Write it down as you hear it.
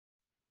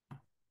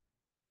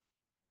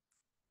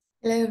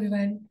Hello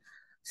everyone.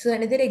 So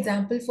another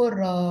example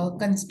for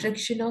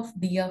construction of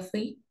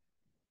DFA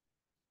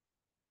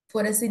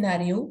for a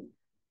scenario.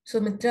 So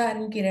Mitra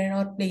and Kiran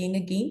are playing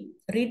a game.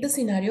 Read the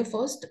scenario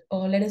first.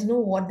 Let us know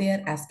what they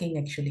are asking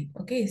actually.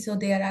 Okay, so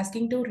they are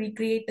asking to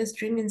recreate a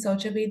string in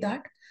such a way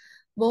that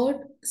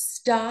word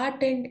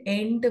start and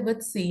end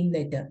with same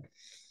letter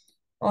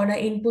on our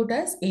input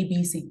as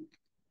ABC.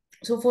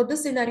 So for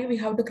this scenario, we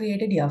have to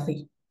create a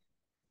DFA.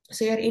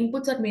 So your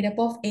inputs are made up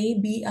of A,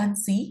 B, and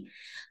C.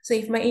 So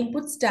if my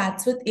input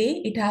starts with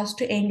A, it has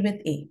to end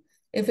with A.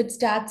 If it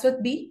starts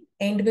with B,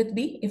 end with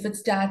B. If it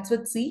starts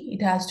with C,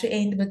 it has to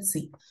end with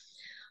C.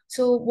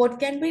 So what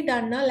can be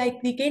done now?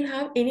 Like we can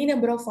have any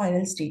number of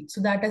final states.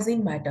 So that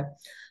doesn't matter.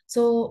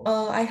 So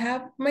I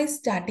have my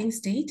starting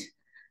state.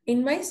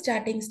 In my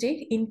starting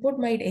state, input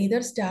might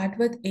either start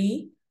with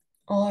A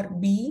or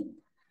B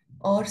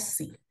or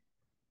C.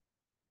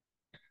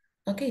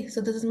 Okay,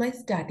 so this is my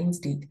starting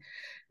state.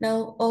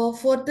 Now,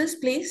 for this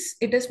place,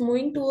 it is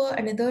moving to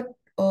another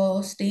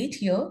state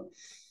here.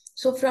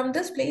 So from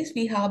this place,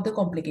 we have the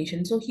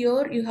complication. So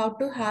here you have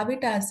to have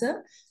it as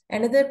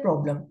another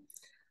problem.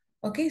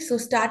 Okay, so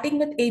starting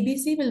with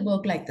ABC will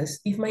work like this.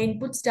 If my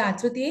input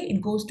starts with A,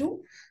 it goes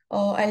to,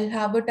 I'll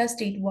have it as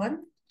state 1,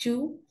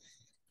 2,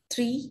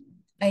 3,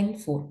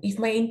 and 4. If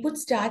my input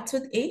starts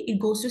with A, it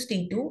goes to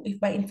state 2.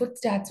 If my input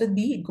starts with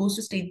B, it goes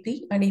to state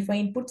 3. And if my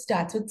input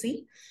starts with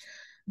C,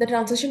 the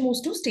transition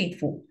moves to state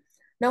 4.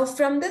 Now,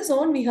 from this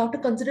on, we have to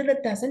consider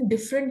it as a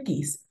different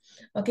case.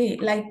 Okay,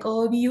 like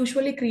we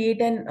usually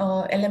create an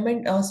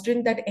element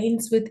string that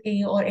ends with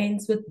A or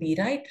ends with B,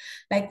 right?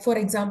 Like, for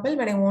example,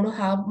 when I want to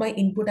have my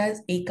input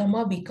as A,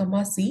 comma, B,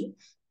 comma, C,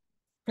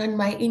 and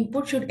my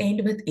input should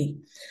end with A.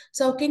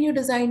 So, how can you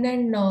design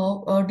an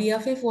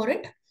DFA for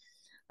it?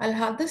 I'll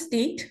have the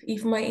state.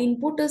 If my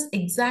input is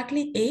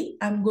exactly A,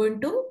 I'm going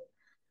to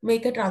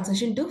make a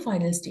transition to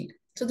final state.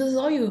 So this is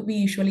how we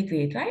usually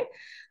create, right?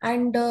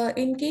 And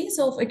in case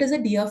of it is a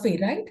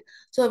DFA, right?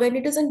 So when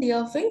it is a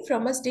DFA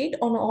from a state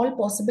on all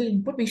possible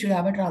input, we should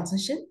have a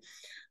transition.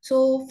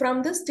 So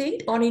from the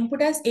state on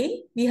input as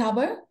A, we have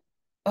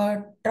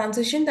a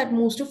transition that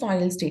moves to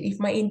final state. If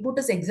my input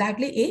is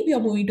exactly A, we are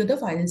moving to the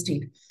final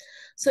state.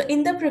 So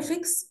in the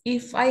prefix,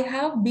 if I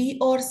have B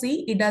or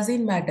C, it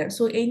doesn't matter.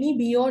 So any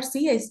B or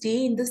C, I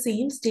stay in the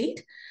same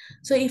state.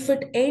 So if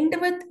it end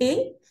with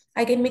A,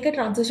 I can make a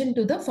transition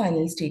to the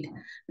final state.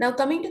 Now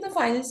coming to the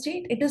final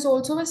state, it is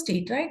also a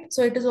state, right?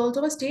 So it is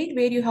also a state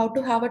where you have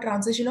to have a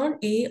transition on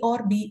A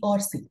or B or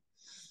C.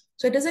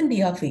 So it is in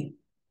DFA,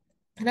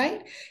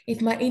 right? If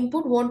my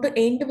input want to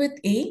end with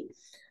A,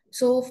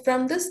 so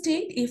from this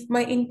state, if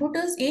my input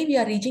is A, we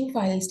are reaching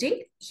final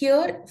state.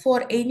 Here,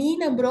 for any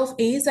number of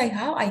A's I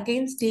have, I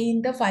can stay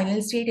in the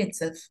final state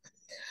itself.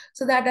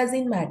 So that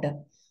doesn't matter,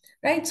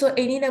 right? So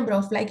any number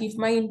of, like if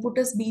my input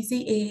is B,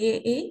 C,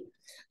 A,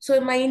 so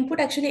my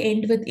input actually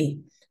end with A.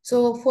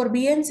 So for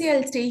B and C,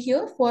 I'll stay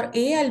here. For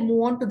A, I'll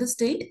move on to the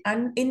state.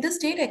 And in the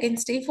state, I can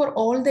stay for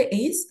all the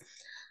A's.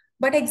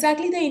 But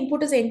exactly the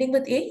input is ending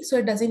with A, so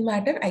it doesn't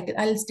matter.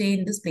 I'll stay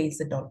in this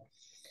place at all.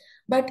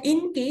 But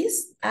in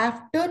case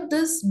after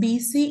this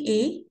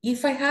BCA,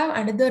 if I have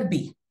another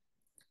B,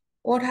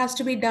 what has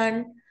to be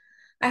done?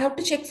 I have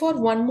to check for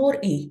one more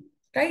A,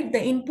 right?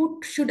 The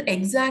input should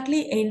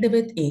exactly end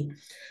with A.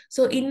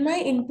 So in my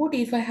input,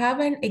 if I have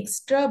an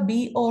extra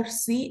B or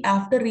C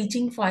after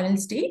reaching final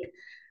state,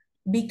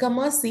 B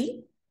comma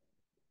C,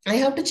 I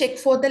have to check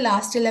for the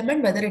last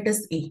element whether it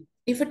is A.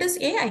 If it is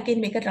A, I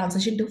can make a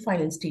transition to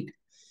final state.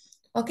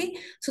 Okay,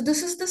 so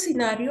this is the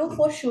scenario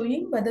for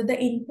showing whether the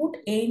input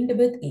end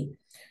with A.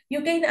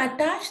 You can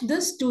attach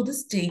this to the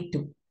state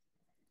too.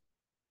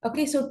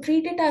 Okay, so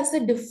treat it as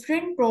a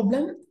different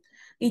problem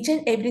each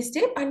and every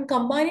step and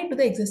combine it to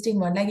the existing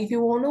one. Like if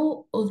you want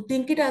to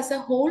think it as a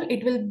whole,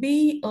 it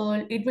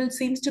will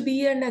seems to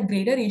be a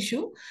greater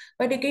issue,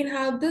 but you can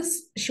have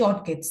this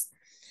shortcuts.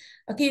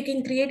 Okay, you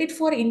can create it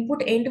for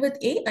input end with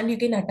A and you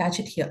can attach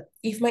it here.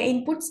 If my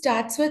input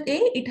starts with A,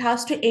 it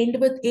has to end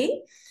with A.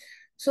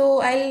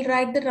 So I'll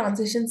write the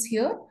transitions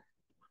here.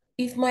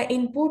 If my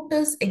input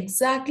is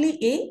exactly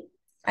A,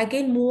 I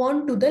can move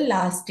on to the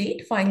last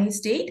state, final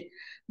state.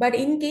 But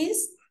in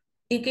case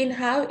you can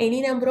have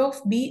any number of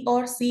B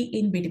or C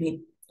in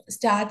between.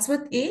 Starts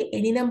with A,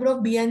 any number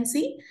of B and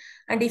C.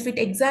 And if it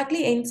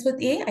exactly ends with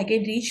A, I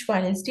can reach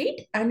final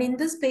state. And in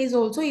this place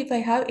also, if I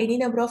have any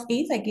number of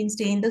A's, I can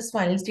stay in this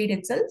final state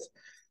itself.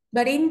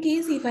 But in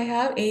case if I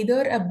have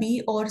either a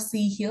B or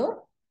C here,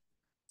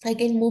 I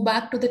can move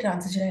back to the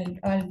transition.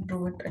 I'll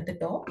draw it at the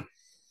top.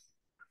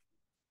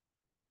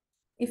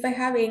 If I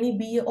have any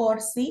B or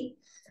C,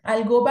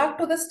 I'll go back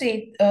to the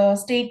state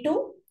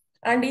 2.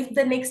 And if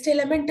the next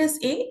element is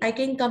A, I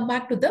can come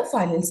back to the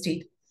final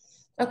state.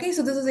 Okay,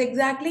 so this is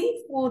exactly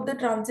for the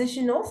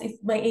transition of if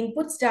my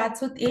input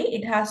starts with A,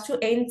 it has to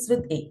ends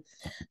with A.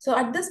 So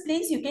at this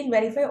place, you can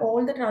verify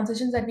all the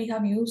transitions that we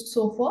have used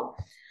so far.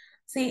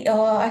 See,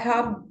 I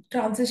have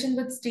transition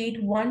with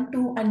state 1,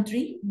 2, and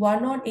 3.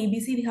 1 on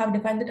ABC, we have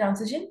defined the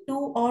transition. 2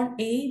 on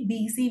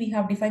ABC, we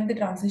have defined the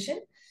transition.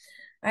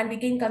 And we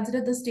can consider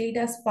the state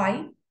as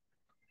 5.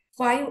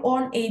 5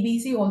 on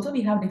ABC also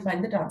we have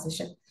defined the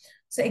transition.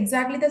 So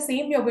exactly the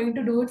same we are going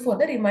to do it for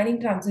the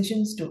remaining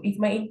transitions too. If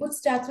my input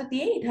starts with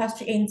A, it has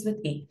to end with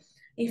A.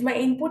 If my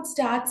input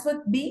starts with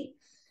B,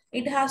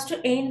 it has to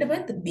end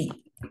with B.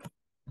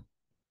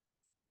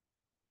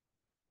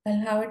 I'll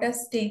have it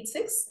as state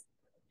 6.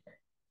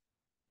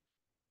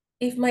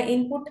 If my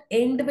input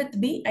end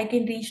with B, I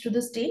can reach to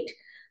the state.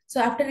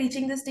 So after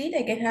reaching the state,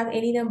 I can have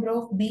any number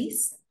of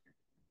B's.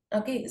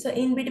 Okay, so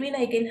in between,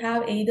 I can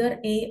have either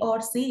A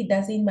or C, it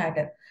doesn't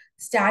matter.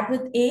 Start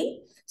with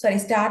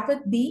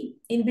B.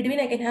 In between,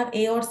 I can have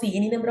A or C,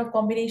 any number of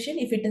combination.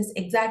 If it is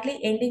exactly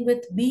ending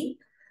with B,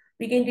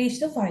 we can reach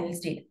the final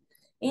state.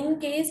 In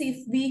case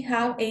if we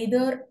have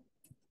either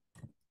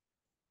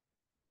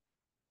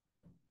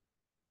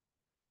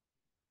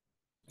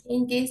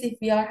In case if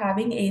we are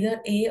having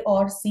either A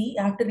or C,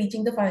 after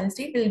reaching the final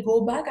state, we'll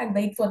go back and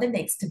wait for the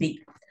next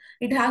B.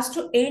 It has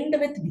to end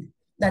with B.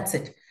 That's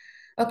it.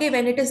 Okay,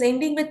 when it is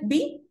ending with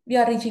B, we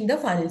are reaching the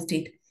final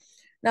state.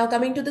 Now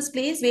coming to this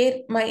place where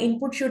my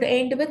input should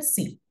end with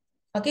C.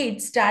 Okay,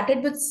 it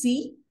started with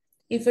C.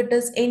 If it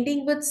is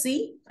ending with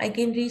C, I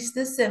can reach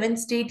the seventh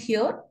state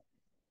here.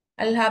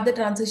 I'll have the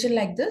transition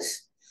like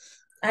this.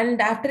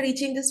 And after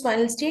reaching this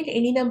final state,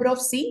 any number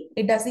of C,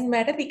 it doesn't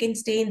matter. We can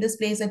stay in this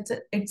place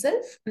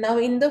itself. Now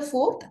in the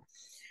fourth,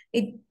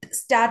 it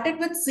started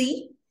with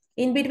C.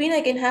 In between,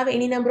 I can have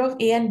any number of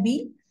A and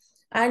B.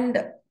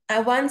 And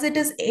once it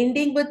is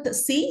ending with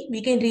C,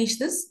 we can reach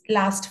this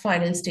last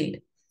final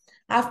state.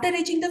 After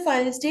reaching the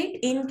final state,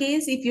 in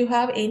case if you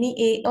have any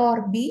A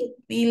or B,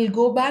 we'll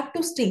go back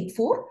to state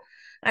 4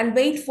 and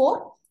wait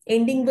for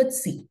ending with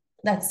C.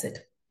 That's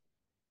it.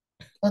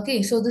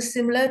 Okay, so the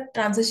similar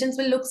transitions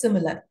will look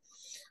similar.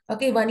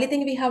 Okay, only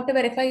thing we have to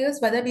verify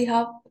is whether we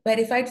have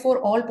verified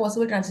for all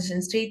possible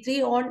transitions. State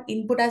 3 on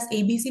input as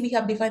ABC, we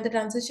have defined the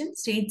transition.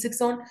 State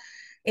 6 on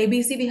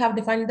ABC, we have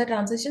defined the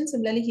transition.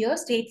 Similarly here,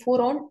 state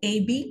 4 on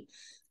ABC,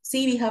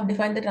 we have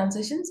defined the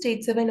transition.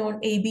 State 7 on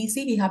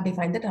ABC, we have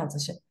defined the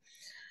transition.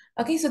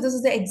 Okay, so this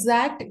is the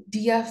exact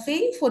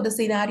DFA for the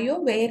scenario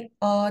where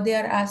they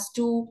are asked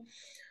to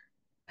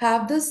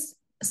have this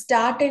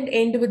start and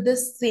end with the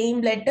same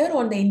letter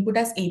on the input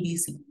as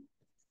ABC.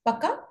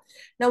 Paka?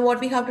 Now what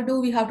we have to do,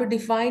 we have to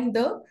define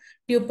the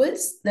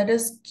tuples, that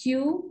is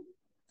Q,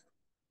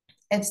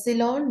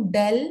 epsilon,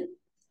 del,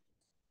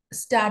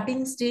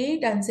 starting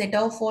state and set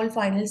of all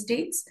final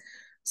states.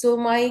 So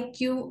my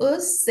Q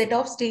is set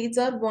of states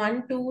are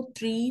 1, 2,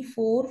 3,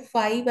 4,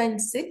 5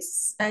 and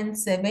 6 and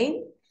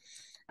 7.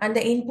 And the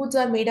inputs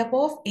are made up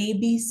of A,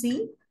 B,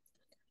 C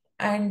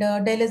and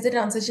del is the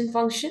transition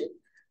function.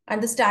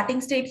 And the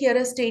starting state here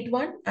is state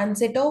 1 and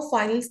set of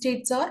final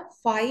states are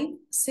 5,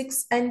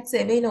 6 and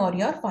 7 or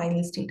your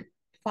final state.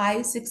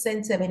 5, 6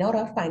 and 7 are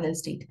our final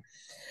state.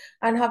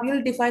 And how you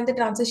will define the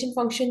transition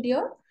function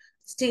here?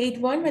 State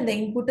 1 when the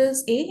input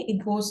is A,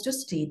 it goes to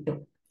state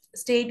 2.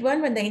 State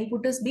 1 when the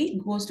input is B,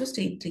 it goes to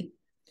state 3.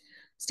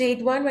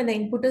 State 1 when the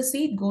input is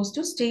C, it goes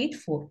to state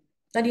 4.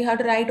 And you have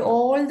to write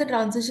all the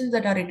transitions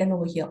that are written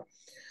over here.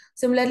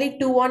 Similarly,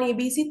 2 on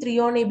ABC, 3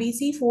 on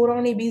ABC, 4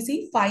 on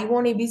ABC, 5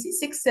 on ABC,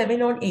 6,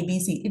 7 on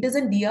ABC. It is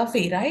in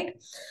DFA, right?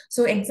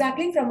 So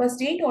exactly from a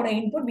state or an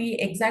input, we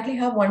exactly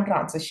have one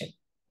transition.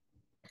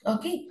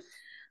 Okay.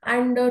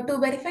 And to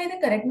verify the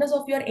correctness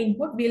of your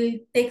input, we'll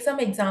take some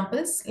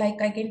examples.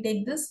 Like I can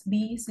take this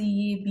B, C,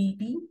 A, B,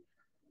 D,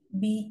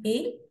 B,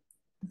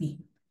 A, B.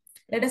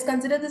 Let us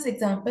consider this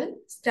example.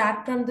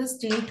 Start from the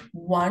state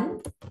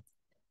 1.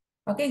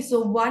 Okay,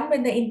 so 1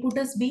 when the input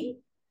is B,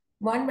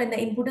 1 when the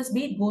input is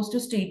B, it goes to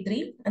state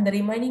 3 and the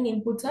remaining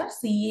inputs are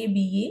C, A,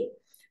 B,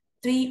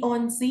 A. 3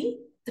 on C,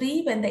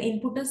 3 when the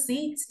input is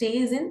C, it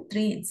stays in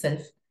 3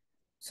 itself.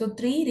 So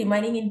 3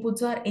 remaining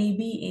inputs are A,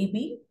 B, A,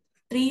 B.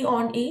 3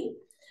 on A,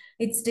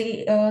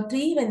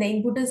 3 when the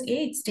input is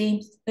A, it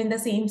stays in the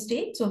same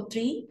state. So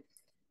 3,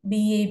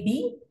 B, A,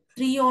 B.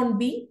 3 on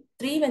B,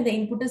 3 when the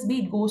input is B,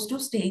 it goes to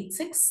state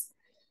 6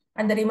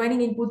 and the remaining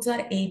inputs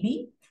are A,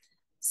 B.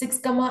 6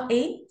 comma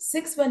A,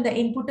 6 when the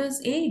input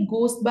is A, it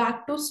goes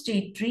back to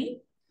state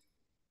 3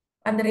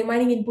 and the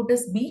remaining input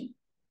is B.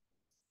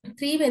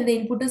 3 when the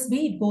input is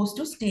B, it goes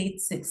to state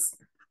 6.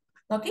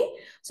 Okay,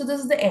 so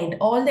this is the end.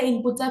 All the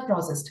inputs are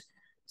processed.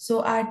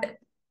 So at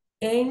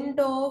end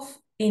of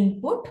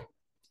input,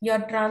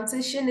 your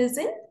transition is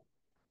in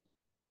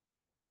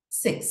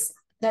 6.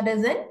 That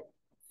is in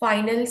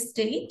final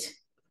state.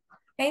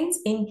 Hence,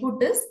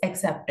 input is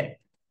accepted.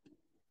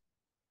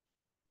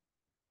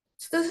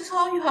 So this is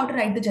how you have to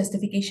write the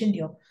justification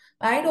here.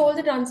 Add all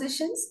the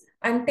transitions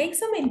and take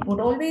some input.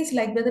 Always,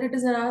 like whether it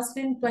is an asked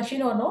in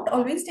question or not,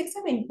 always take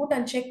some input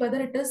and check whether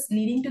it is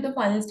leading to the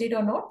final state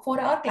or not for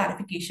our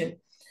clarification.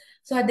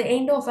 So at the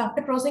end of,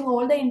 after processing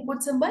all the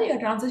input symbol, your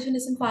transition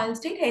is in final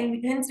state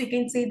and hence we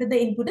can say that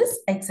the input is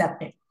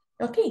accepted.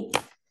 Okay.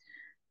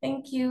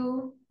 Thank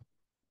you.